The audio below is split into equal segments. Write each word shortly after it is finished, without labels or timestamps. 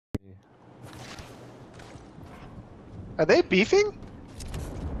Are they beefing?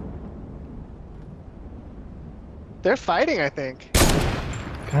 They're fighting, I think.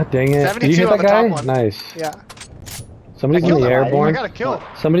 God dang it. Did you 72 hit on that the top guy? one. Nice. Yeah. Somebody's in the I airborne. got a kill.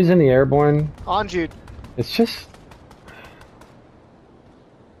 Somebody's in the airborne. On Jude. It's just...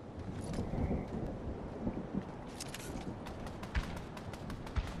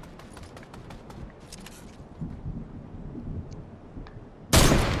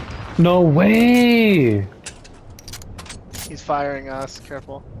 No way! He's firing us.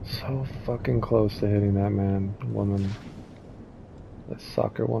 Careful. So fucking close to hitting that man. Woman. The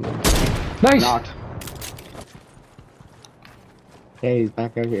soccer woman. Nice! Knocked. Hey, he's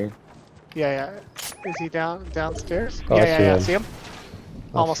back out here. Yeah. Is he downstairs? Oh, yeah. See him?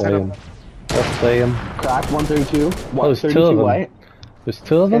 I'll Almost slay hit him. I'll slay him. Cracked 132. Oh, there's 32 two of them. white. There's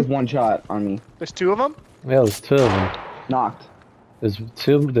two of There's them? one shot on me. There's two of them? Yeah, there's two of them. Knocked. There's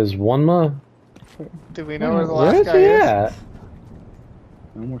two, there's one more. Do we know where the Where last is guy he is? at?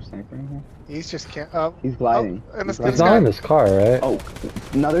 No more sniper in here. He's just can't. Oh, He's gliding. and this He's guy. not in this car, right? Oh,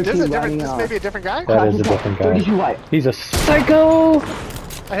 another This two is a different. riding This may be a different guy. That is a different guy. 32 white. He's a psycho!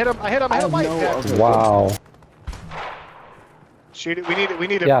 I hit him. I hit I him. have White. no Dead. other- Oh. Wow. Shoot it. We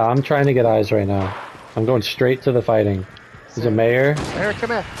need it. Yeah, I'm trying to get eyes right now. I'm going straight to the fighting. There's a mayor. Here, come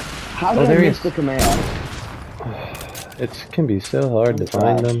here. How Oh, did I there he miss is. the command? It can be so hard to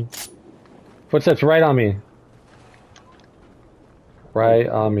find trash. them. Footsteps right on me. Right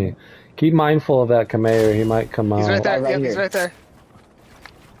on me. Keep mindful of that Khmer. He might come He's right out. there. right Yep, he's here. right there.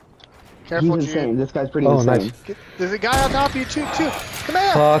 Careful, He's insane. Jude. This guy's pretty Oh, insane. nice. There's a guy on top of you too. Come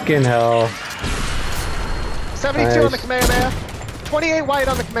here. Fucking hell. 72 on the Nice. Kamehameha. 28 white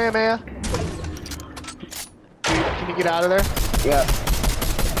on the Kamehameha. Dude, can you get out of there? Yeah.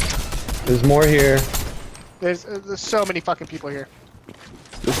 There's more here. There's so many fucking people here.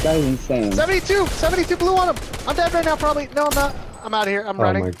 This guy's insane. 72 blue on him. I'm dead right now, probably. No, I'm not. I'm out of here. I'm Oh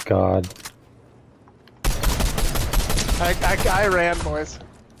running. my god. I ran, boys.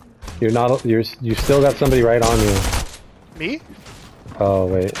 You're not. You still got somebody right on you. Me? Oh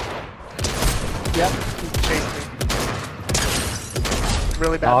wait. Yep. He chased me.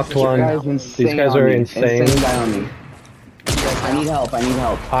 Really bad. Knocked position one. right This now. guy's insane. These guys on are me. insane. Insane guy on me. I need help. I need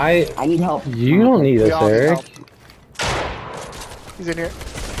help. I need help. You don't need We us, all need Eric. help. He's in here.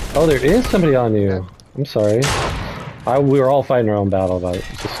 Oh, there is somebody on you. Yeah. I'm sorry. We were all fighting our own battle, but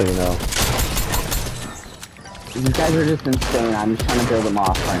just so you know. These guys are just insane. I'm just trying to build them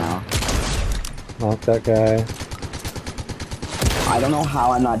off right now. Knock that guy. I don't know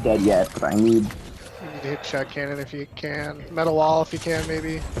how I'm not dead yet, but I need. You need to hit shot cannon if you can. Metal wall if you can,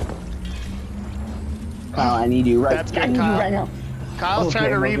 maybe. Kyle, I need you right. That's I good, need you Kyle. right now. Kyle's Okay, trying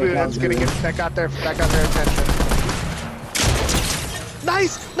to okay, reboot. Kyle's It's gonna good. get that got their attention.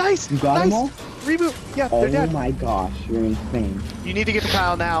 Nice. You got them all? Reboot. Yeah, Oh they're dead. my gosh, you're insane. You need to get to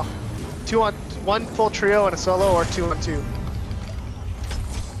Kyle now. 1 full trio and a solo, or 2 on 2.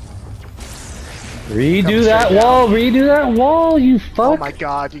 Redo Come that straight wall! Redo that wall, you Oh fuck! my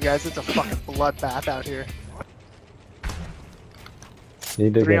god, you guys, it's a fucking bloodbath out here.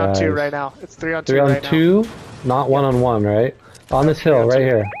 Need to 3 get on 2 eyes. right now. It's 3 on 2 3 on right 2, not 1 on 1, right? On this hill, 3 on right 2.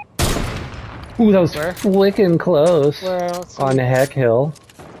 here. Ooh, that was Where? flicking close. now. Well, let's see. On Heck Hill.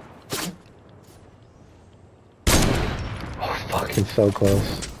 Oh, fucking so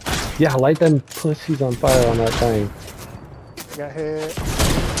close. Yeah, light them pussies on fire on that thing. Got hit.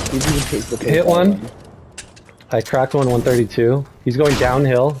 Hit one. I cracked one, 132. He's going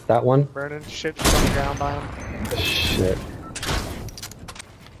downhill, that one. Burning shit just on the ground by him. Shit.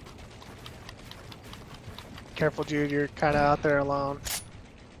 Careful, Jude, you're kind of out there alone.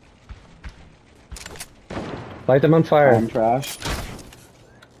 Light them on fire. I'm trash.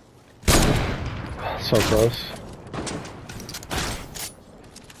 So close.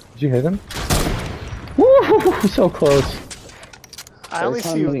 Did you hit him? Woo! So close. I only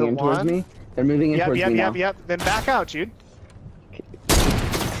They're see moving the in towards one. me. They're moving in Yep, towards yep, me yep, now. yep. Then back out, Jude.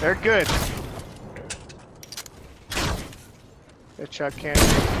 They're good. Good chug cannon.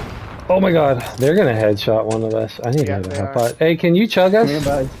 Oh my god, they're gonna headshot one of us. I need Yeah, to they hit are. a hot. Hey, can you chug us? Come here,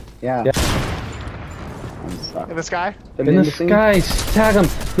 bud. Yeah. Yeah. I'm stuck. In the sky? They're In the missing. sky, tag him.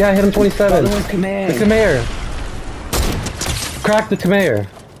 Yeah, I hit him 27. Other one's command. The Khmer. Crack the Khmer.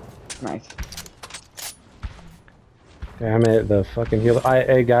 Nice. Damn it, the fucking heal.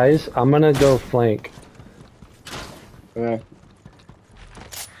 Hey guys, I'm gonna go flank. Okay.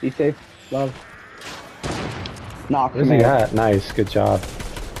 Be safe. Love. Knock Where's him he out. at? Nice, good job.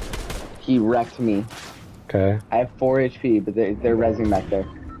 He wrecked me. Okay. I have 4 HP, but they're rezzing back there.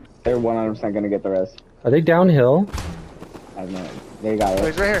 They're 100% gonna get the res. Are they downhill? I have no idea. They got Oh,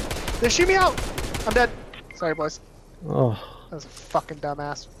 it. he's right here. They shoot me out! I'm dead. Sorry, boys. Oh, That was a fucking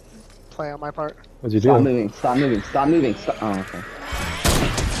dumbass play on my part. what'd you Stop do? moving. Stop moving. Stop moving. Stop. Oh,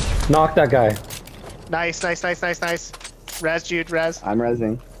 okay. Knock that guy. Nice, nice, nice, nice, nice. Res, Jude, res. I'm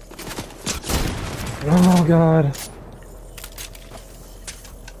resing. Oh god.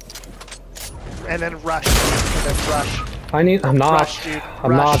 And then rush. And then rush. I'm not. Rush, Jude.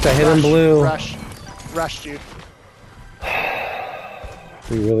 I'm Rush, not. I hit him rush, blue. Rush. Rush, Jude.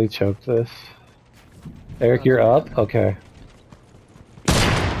 We really choked this. Eric, you're up? Okay.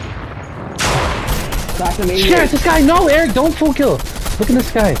 Crack him, Shit, this guy! No, Eric, don't full kill! Look at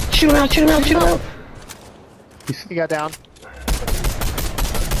this guy! Shoot him out, shoot him out, shoot him out! He got down.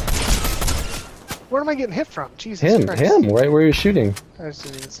 Where am I getting hit from? Jesus Christ. Him, right where you're shooting. I just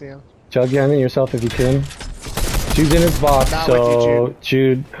didn't even see him. Chug on it yourself if you can. Jude's in his box, Not so with you,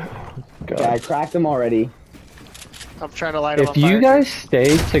 Jude. God. Yeah, I cracked him already. I'm trying to light him on If fire. you guys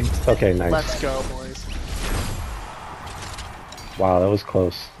stay to... Okay, nice. Let's go, boys. Wow, that was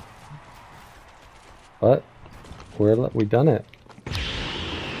close. What? We done it.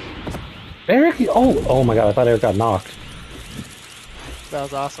 Eric, oh my god, I thought Eric got knocked. That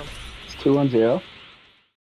was awesome. It's 2-1-0.